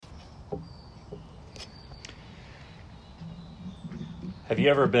Have you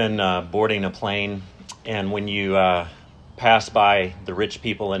ever been boarding a plane, and when you pass by the rich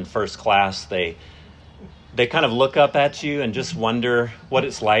people in first class, they kind of look up at you and just wonder what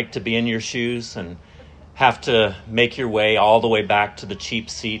it's like to be in your shoes and have to make your way all the way back to the cheap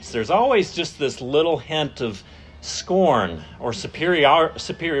seats? There's always just this little hint of scorn or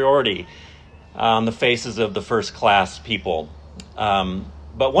superiority on the faces of the first class people.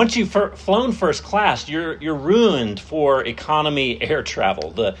 But once you've flown first class, you're ruined for economy air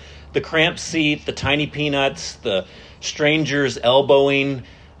travel. The cramped seat, the tiny peanuts, the strangers elbowing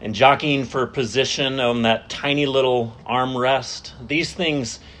and jockeying for position on that tiny little armrest. These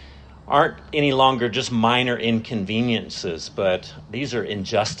things aren't any longer just minor inconveniences, but these are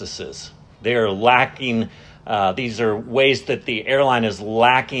injustices. They're lacking. These are ways that the airline is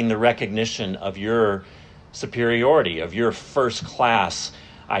lacking the recognition of your superiority, of your first class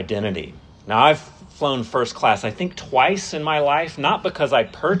identity. Now, I've flown first class, I think, twice in my life, not because I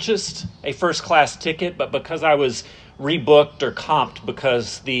purchased a first class ticket, but because I was rebooked or comped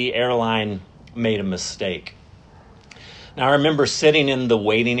because the airline made a mistake. Now, I remember sitting in the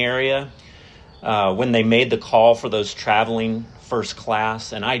waiting area when they made the call for those traveling first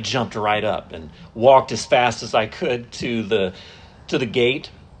class, and I jumped right up and walked as fast as I could to the gate.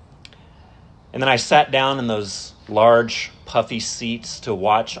 And then I sat down in those large, puffy seats to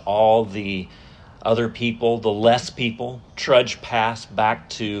watch all the other people, the less people, trudge past back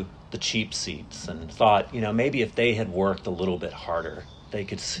to the cheap seats, and thought, maybe if they had worked a little bit harder, they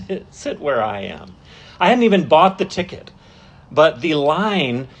could sit where I am. I hadn't even bought the ticket, but the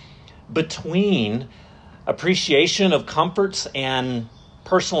line between appreciation of comforts and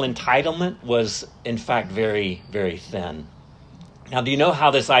personal entitlement was, in fact, very, very thin. Now, do you know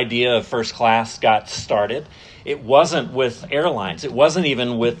how this idea of first class got started? It wasn't with airlines. It wasn't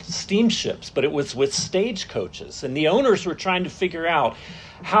even with steamships, but it was with stagecoaches. And the owners were trying to figure out,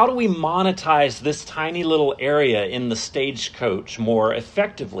 how do we monetize this tiny little area in the stagecoach more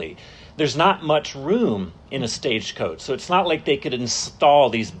effectively? There's not much room in a stagecoach, so it's not like they could install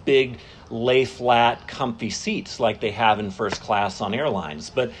these big lay-flat, comfy seats like they have in first class on airlines.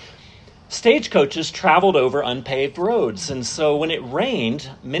 But stagecoaches traveled over unpaved roads, and so when it rained,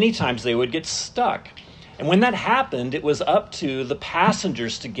 many times they would get stuck. And when that happened, it was up to the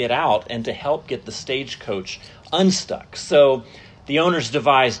passengers to get out and to help get the stagecoach unstuck. So the owners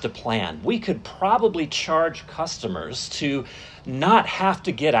devised a plan. We could probably charge customers to not have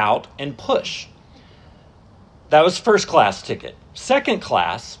to get out and push. That was first class ticket. Second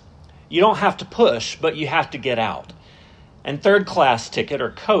class, you don't have to push, but you have to get out. And third class ticket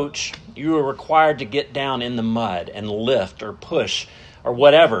or coach, you were required to get down in the mud and lift or push or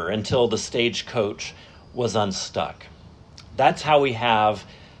whatever until the stagecoach was unstuck. That's how we have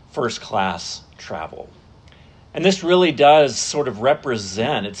first class travel. And this really does sort of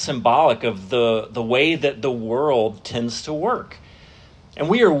represent, it's symbolic of the way that the world tends to work. And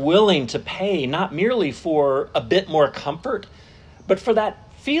we are willing to pay not merely for a bit more comfort, but for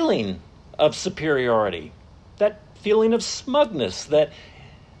that feeling of superiority, that feeling of smugness that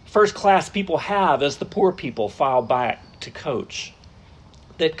first class people have as the poor people file back to coach,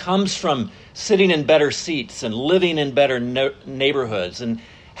 that comes from sitting in better seats and living in better neighborhoods and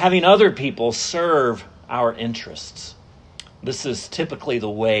having other people serve our interests. This is typically the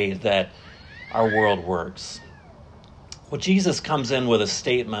way that our world works. Well, Jesus comes in with a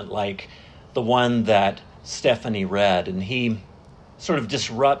statement like the one that Stephanie read, and he sort of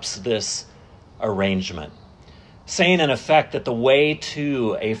disrupts this arrangement, saying in effect that the way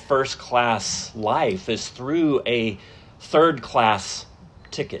to a first-class life is through a third-class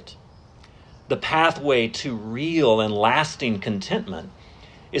ticket. The pathway to real and lasting contentment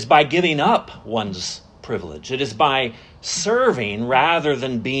is by giving up one's privilege. It is by serving rather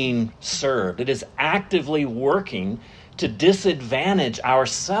than being served. It is actively working to disadvantage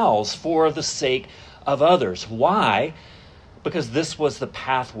ourselves for the sake of others. Why? Because this was the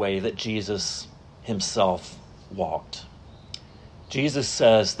pathway that Jesus himself walked. Jesus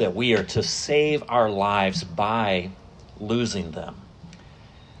says that we are to save our lives by losing them.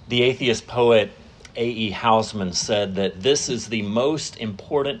 The atheist poet A.E. Housman said that this is the most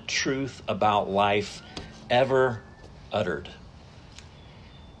important truth about life ever uttered.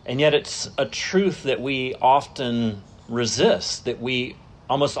 And yet it's a truth that we often resist, that we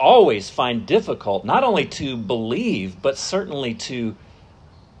almost always find difficult not only to believe, but certainly to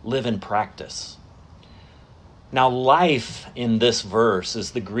live in practice. Now, life in this verse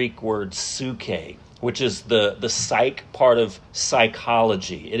is the Greek word psyche, which is the psych part of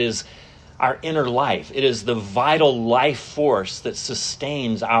psychology. It is our inner life. It is the vital life force that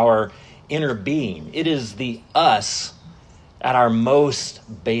sustains our inner being. It is the us at our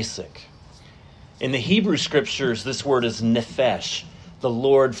most basic. In the Hebrew scriptures, this word is nephesh. The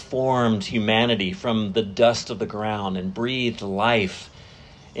Lord formed humanity from the dust of the ground and breathed life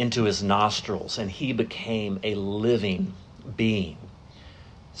into his nostrils, and he became a living being.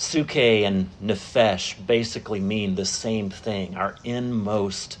 Suke and nephesh basically mean the same thing, our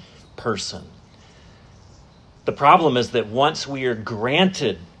inmost person. The problem is that once we are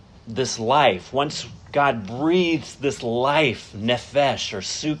granted this life, once God breathes this life, nephesh or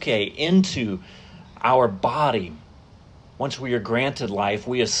suke, into our body, once we are granted life,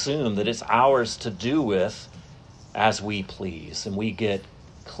 we assume that it's ours to do with as we please, and we get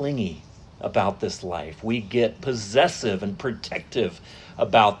clingy about this life. We get possessive and protective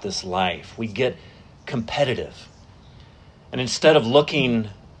about this life. We get competitive. And instead of looking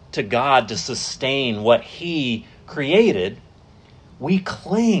to God to sustain what he created, we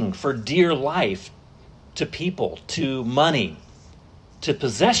cling for dear life to people, to money, to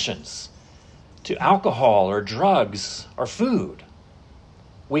possessions, to alcohol or drugs or food.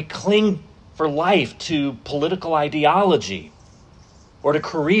 We cling for life to political ideology or to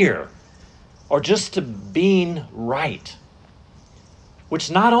career or just to being right,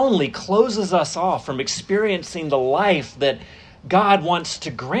 which not only closes us off from experiencing the life that God wants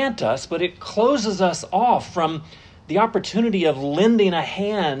to grant us, but it closes us off from the opportunity of lending a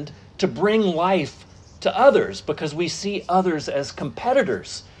hand to bring life to others, because we see others as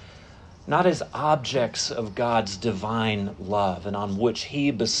competitors, not as objects of God's divine love and on which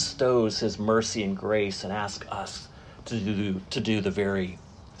he bestows his mercy and grace and asks us to do the very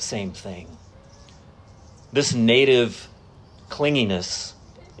same thing. This native clinginess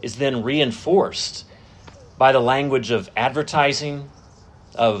is then reinforced by the language of advertising,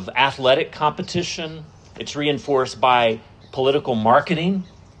 of athletic competition. It's reinforced by political marketing,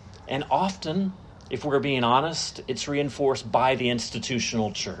 and often, if we're being honest, it's reinforced by the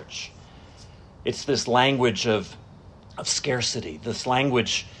institutional church. It's this language of scarcity, this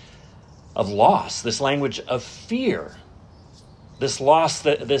language of loss, this language of fear, this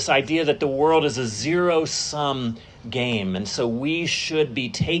idea that the world is a zero-sum game, and so we should be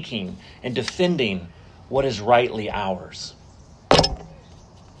taking and defending what is rightly ours.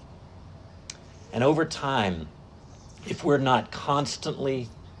 And over time, if we're not constantly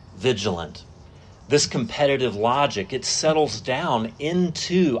vigilant, this competitive logic, it settles down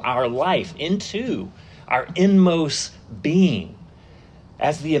into our life, into our inmost being,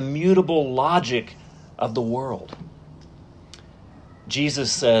 as the immutable logic of the world.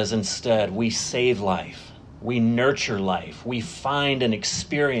 Jesus says instead, we save life, we nurture life, we find and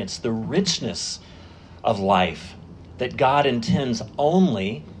experience the richness of life that God intends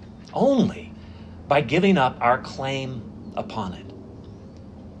only by giving up our claim upon it.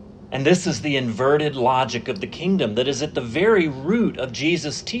 And this is the inverted logic of the kingdom that is at the very root of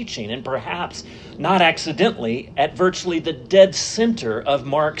Jesus' teaching, and perhaps not accidentally at virtually the dead center of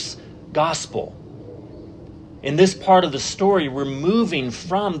Mark's gospel. In this part of the story, we're moving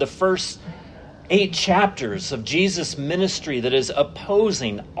from the first 8 chapters of Jesus' ministry that is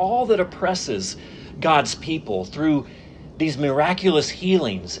opposing all that oppresses God's people through these miraculous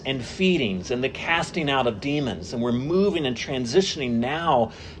healings and feedings and the casting out of demons. And we're moving and transitioning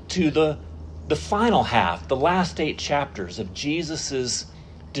now to the final half, the last 8 chapters of Jesus'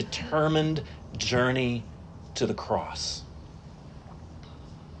 determined journey to the cross.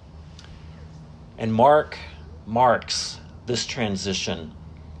 And Mark marks this transition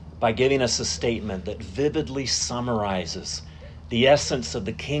by giving us a statement that vividly summarizes the essence of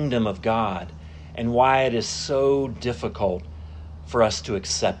the kingdom of God and why it is so difficult for us to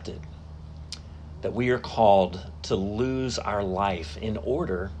accept it. That we are called to lose our life in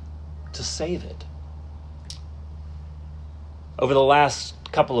order to save it. Over the last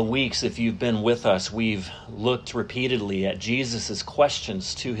couple of weeks, if you've been with us, we've looked repeatedly at Jesus'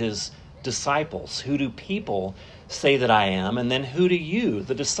 questions to his disciples. Who do people say that I am? And then who do you,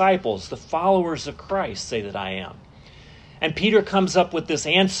 the disciples, the followers of Christ, say that I am? And Peter comes up with this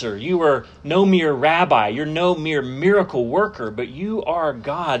answer. You are no mere rabbi, you're no mere miracle worker, but you are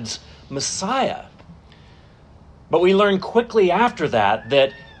God's Messiah. But we learn quickly after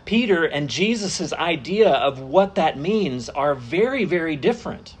that Peter and Jesus' idea of what that means are very, very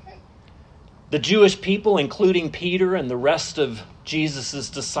different. The Jewish people, including Peter and the rest of Jesus'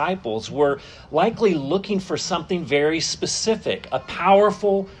 disciples, were likely looking for something very specific, a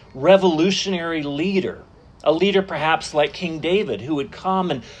powerful, revolutionary leader, a leader perhaps like King David, who would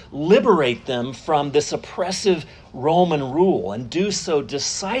come and liberate them from this oppressive Roman rule and do so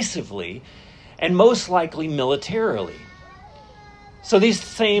decisively and most likely militarily. So these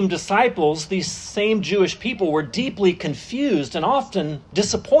same disciples, these same Jewish people were deeply confused and often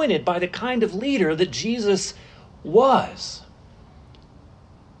disappointed by the kind of leader that Jesus was.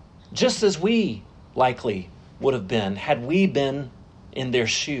 Just as we likely would have been had we been in their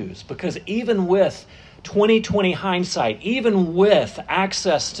shoes. Because even with 2020 hindsight, even with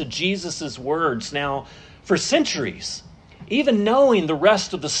access to Jesus' words now for centuries, even knowing the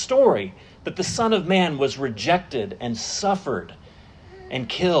rest of the story, that the Son of Man was rejected and suffered and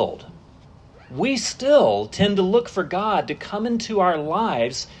killed, we still tend to look for God to come into our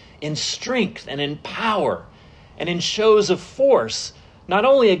lives in strength and in power and in shows of force, not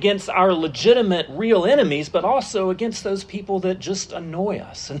only against our legitimate real enemies, but also against those people that just annoy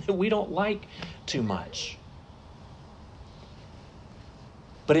us and that we don't like too much.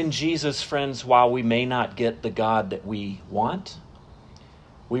 But in Jesus, friends, while we may not get the God that we want,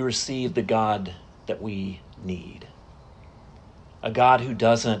 we receive the God that we need. A God who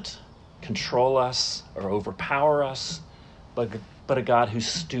doesn't control us or overpower us, but a God who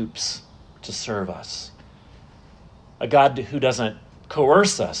stoops to serve us. A God who doesn't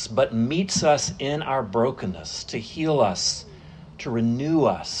coerce us, but meets us in our brokenness to heal us, to renew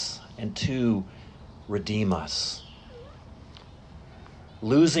us, and to redeem us.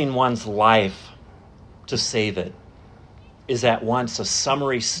 Losing one's life to save it is at once a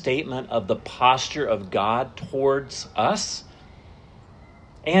summary statement of the posture of God towards us,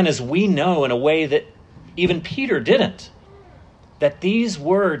 and as we know in a way that even Peter didn't, that these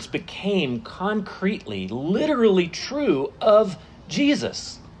words became concretely, literally true of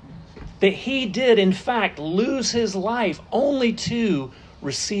Jesus. That he did, in fact, lose his life only to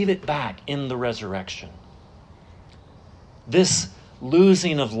receive it back in the resurrection. This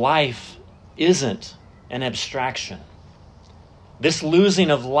losing of life isn't an abstraction. This losing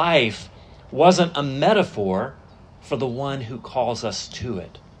of life wasn't a metaphor for the one who calls us to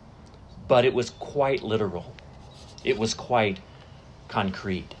it, but it was quite literal. It was quite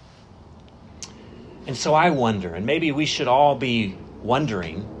concrete. And so I wonder, and maybe we should all be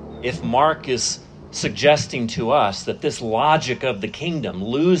wondering, if Mark is suggesting to us that this logic of the kingdom,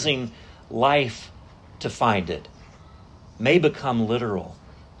 losing life to find it, may become literal,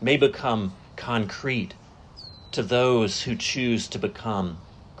 may become concrete to those who choose to become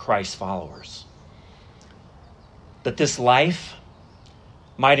Christ followers. That this life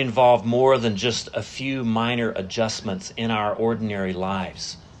might involve more than just a few minor adjustments in our ordinary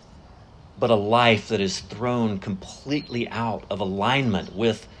lives, but a life that is thrown completely out of alignment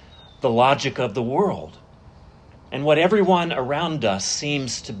with the logic of the world and what everyone around us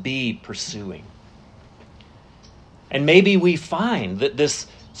seems to be pursuing. And maybe we find that this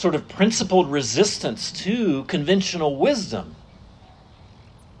sort of principled resistance to conventional wisdom,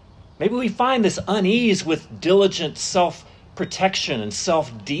 maybe we find this unease with diligent self-protection and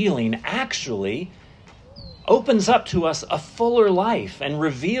self-dealing actually opens up to us a fuller life and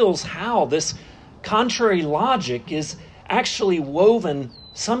reveals how this contrary logic is actually woven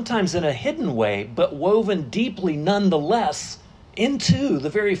sometimes in a hidden way, but woven deeply nonetheless into the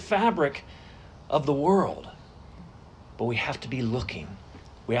very fabric of the world. But we have to be looking.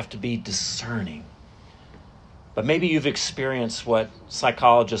 We have to be discerning. But maybe you've experienced what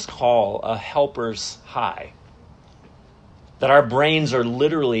psychologists call a helper's high. That our brains are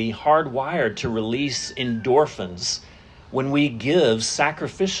literally hardwired to release endorphins when we give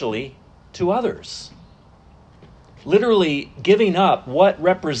sacrificially to others. Literally giving up what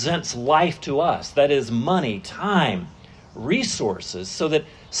represents life to us, that is money, time, resources, so that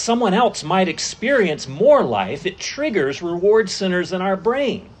someone else might experience more life, it triggers reward centers in our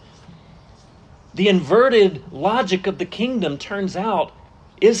brain. The inverted logic of the kingdom, turns out,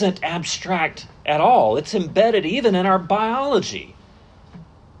 isn't abstract at all. It's embedded even in our biology.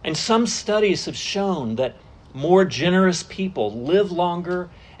 And some studies have shown that more generous people live longer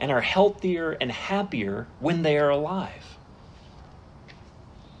and are healthier and happier when they are alive.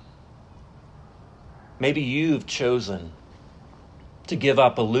 Maybe you've chosen to give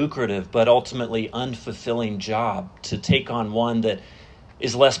up a lucrative but ultimately unfulfilling job to take on one that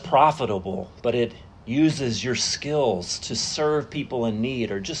is less profitable, but it uses your skills to serve people in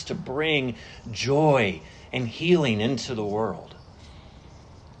need or just to bring joy and healing into the world.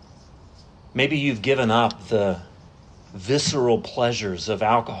 Maybe you've given up the visceral pleasures of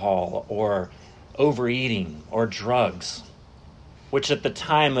alcohol or overeating or drugs, which at the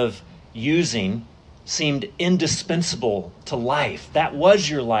time of using seemed indispensable to life. That was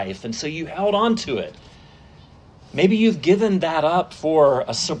your life, and so you held on to it. Maybe you've given that up for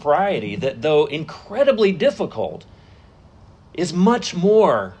a sobriety that, though incredibly difficult, is much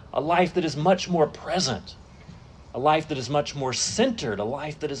more, a life that is much more present a life that is much more centered, a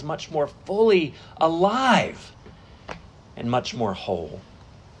life that is much more fully alive and much more whole.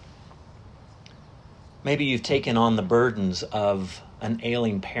 Maybe you've taken on the burdens of an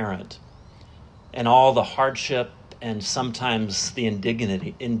ailing parent and all the hardship and sometimes the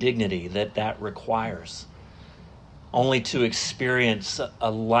indignity that requires, only to experience a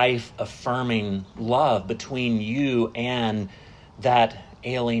life-affirming love between you and that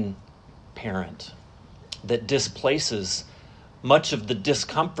ailing parent that displaces much of the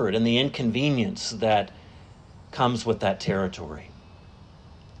discomfort and the inconvenience that comes with that territory.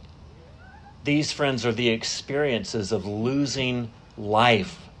 These, friends, are the experiences of losing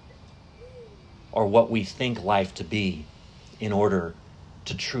life, or what we think life to be, in order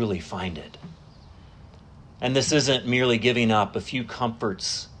to truly find it. And this isn't merely giving up a few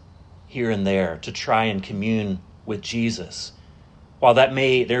comforts here and there to try and commune with Jesus. While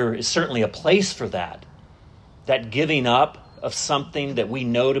there is certainly a place for that giving up of something that we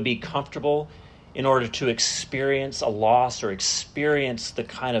know to be comfortable in order to experience a loss or experience the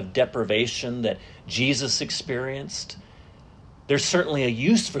kind of deprivation that Jesus experienced. There's certainly a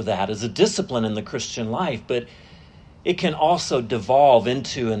use for that as a discipline in the Christian life, but it can also devolve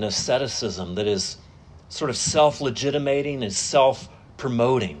into an asceticism that is sort of self-legitimating and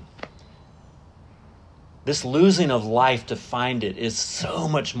self-promoting. This losing of life to find it is so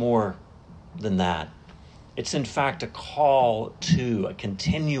much more than that. It's in fact a call to a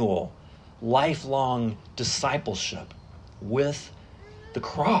continual, lifelong discipleship with the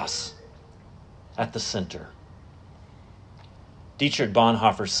cross at the center. Dietrich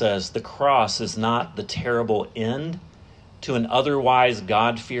Bonhoeffer says, the cross is not the terrible end to an otherwise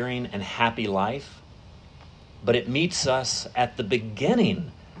God-fearing and happy life, but it meets us at the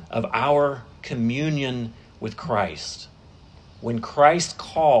beginning of our communion with Christ. When Christ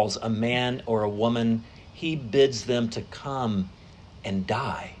calls a man or a woman, he bids them to come and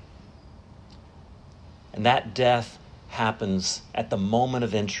die. And that death happens at the moment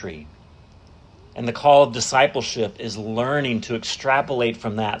of entry. And the call of discipleship is learning to extrapolate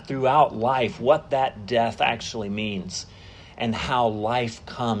from that throughout life what that death actually means and how life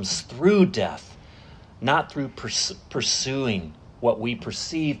comes through death, not through pursuing what we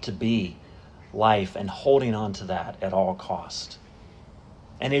perceive to be life and holding on to that at all cost.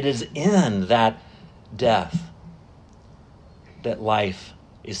 And it is in that death that life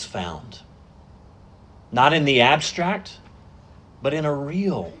is found. Not in the abstract, but in a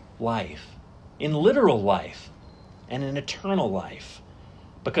real life, in literal life, and in eternal life.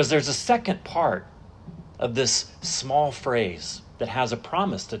 Because there's a second part of this small phrase that has a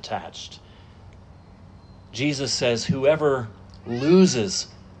promise attached. Jesus says, whoever loses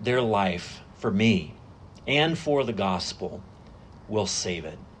their life for me and for the gospel will save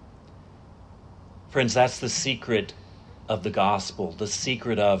it. Friends, that's the secret of the gospel, the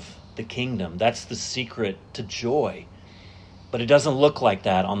secret of the kingdom. That's the secret to joy. But it doesn't look like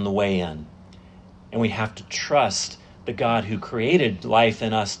that on the way in. And we have to trust the God who created life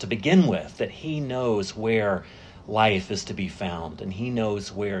in us to begin with, that he knows where life is to be found, and he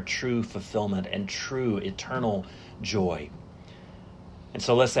knows where true fulfillment and true eternal joy. And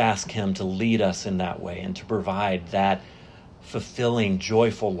so let's ask him to lead us in that way and to provide that fulfilling,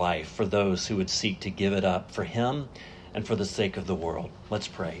 joyful life for those who would seek to give it up for him and for the sake of the world. Let's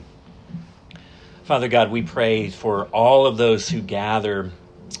pray. Father God, we pray for all of those who gather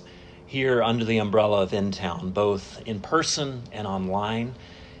here under the umbrella of InTown, both in person and online.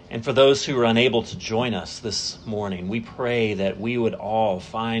 And for those who are unable to join us this morning, we pray that we would all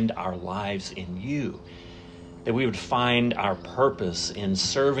find our lives in you, that we would find our purpose in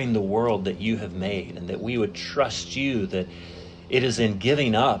serving the world that you have made, and that we would trust you that it is in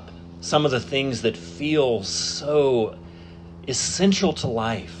giving up some of the things that feel so essential to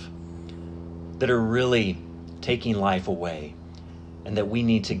life that are really taking life away, and that we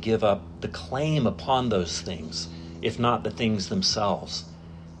need to give up the claim upon those things, if not the things themselves,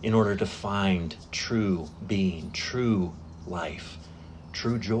 in order to find true being, true life,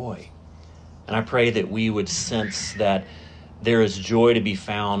 true joy. And I pray that we would sense that there is joy to be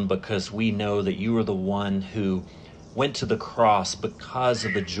found because we know that you are the one who went to the cross because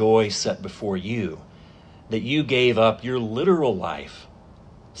of the joy set before you, that you gave up your literal life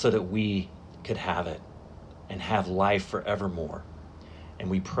so that we could have it and have life forevermore. And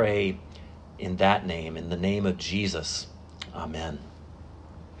we pray in that name, in the name of Jesus. Amen.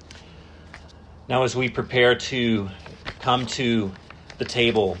 Now, as we prepare to come to the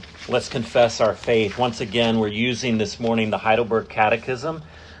table, let's confess our faith. Once again, we're using this morning the Heidelberg Catechism.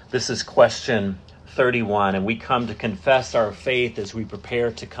 This is question 31, and we come to confess our faith as we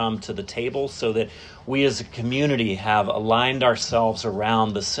prepare to come to the table so that we as a community have aligned ourselves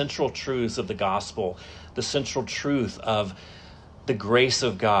around the central truths of the gospel, the central truth of the grace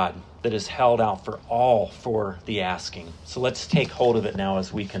of God that is held out for all for the asking. So let's take hold of it now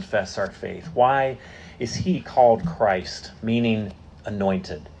as we confess our faith. Why is he called Christ, meaning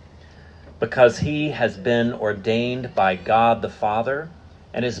anointed? Because he has been ordained by God the Father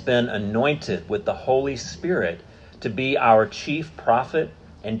and has been anointed with the Holy Spirit to be our chief prophet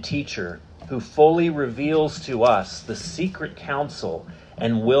and teacher, who fully reveals to us the secret counsel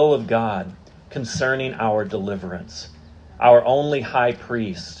and will of God concerning our deliverance. Our only high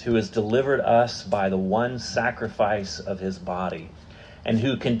priest, who has delivered us by the one sacrifice of his body, and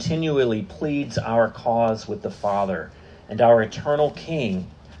who continually pleads our cause with the Father, and our eternal King,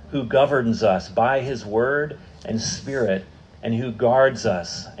 who governs us by his word and Spirit, and who guards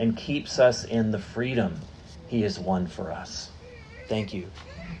us and keeps us in the freedom he has won for us. Thank you.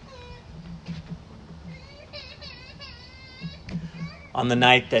 On the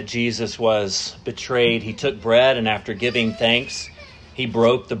night that Jesus was betrayed, he took bread, and after giving thanks, he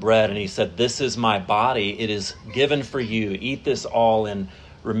broke the bread and he said, "This is my body. It is given for you. Eat this all in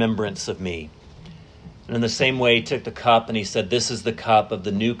remembrance of me." And in the same way, he took the cup and he said, "This is the cup of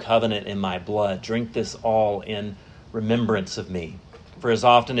the new covenant in my blood. Drink this all in remembrance of me. For as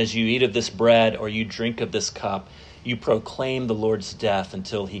often as you eat of this bread or you drink of this cup, you proclaim the Lord's death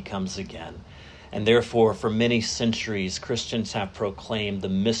until he comes again." And therefore, for many centuries, Christians have proclaimed the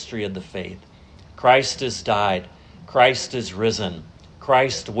mystery of the faith. Christ has died. Christ is risen.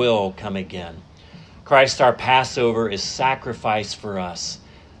 Christ will come again. Christ, our Passover, is sacrificed for us.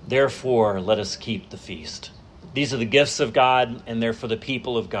 Therefore, let us keep the feast. These are the gifts of God, and they're for the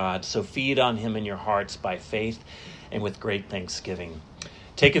people of God. So feed on him in your hearts by faith and with great thanksgiving.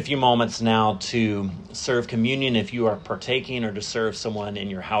 Take a few moments now to serve communion if you are partaking, or to serve someone in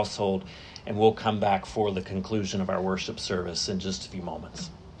your household. And we'll come back for the conclusion of our worship service in just a few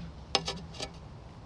moments.